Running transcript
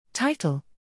Title: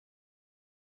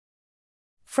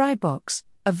 FreiBox,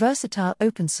 a versatile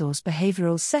open-source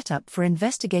behavioral setup for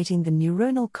investigating the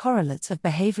neuronal correlates of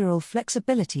behavioral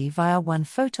flexibility via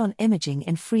one-photon imaging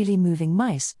in freely moving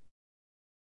mice.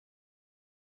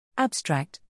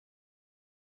 Abstract: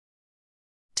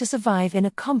 To survive in a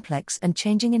complex and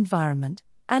changing environment,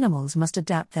 animals must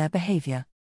adapt their behavior.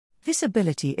 This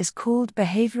ability is called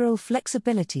behavioral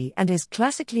flexibility and is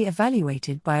classically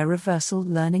evaluated by a reversal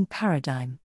learning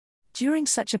paradigm. During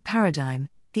such a paradigm,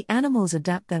 the animals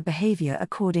adapt their behavior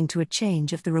according to a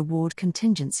change of the reward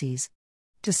contingencies.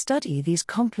 To study these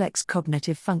complex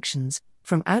cognitive functions,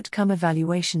 from outcome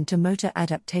evaluation to motor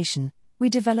adaptation, we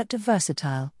developed a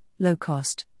versatile,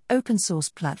 low-cost, open-source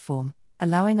platform,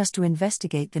 allowing us to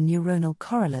investigate the neuronal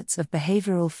correlates of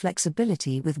behavioral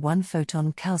flexibility with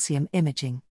one-photon calcium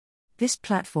imaging. This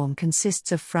platform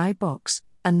consists of FreiBox,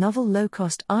 a novel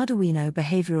low-cost Arduino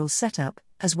behavioral setup,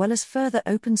 as well as further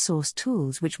open-source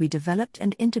tools which we developed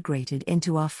and integrated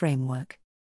into our framework.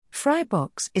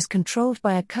 FreiBox is controlled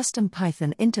by a custom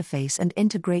Python interface and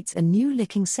integrates a new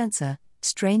licking sensor,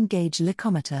 strain gauge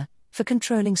lickometer, for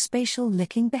controlling spatial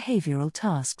licking behavioral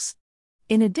tasks.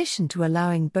 In addition to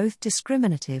allowing both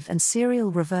discriminative and serial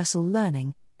reversal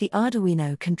learning, the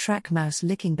Arduino can track mouse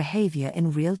licking behavior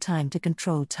in real time to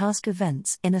control task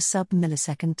events in a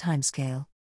sub-millisecond timescale.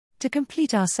 To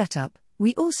complete our setup,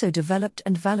 we also developed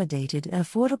and validated an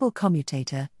affordable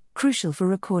commutator, crucial for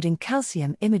recording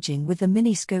calcium imaging with the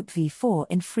Miniscope V4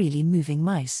 in freely moving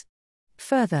mice.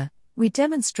 Further, we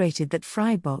demonstrated that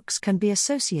FreiBox can be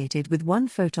associated with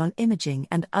one-photon imaging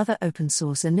and other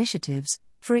open-source initiatives,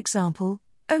 for example,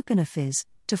 OpenAFIS,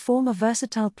 to form a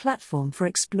versatile platform for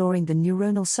exploring the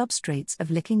neuronal substrates of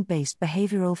licking-based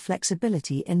behavioral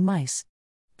flexibility in mice.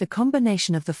 The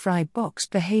combination of the FreiBox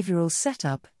behavioral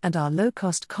setup and our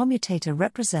low-cost commutator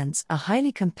represents a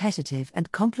highly competitive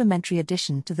and complementary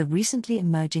addition to the recently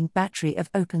emerging battery of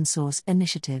open-source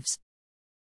initiatives.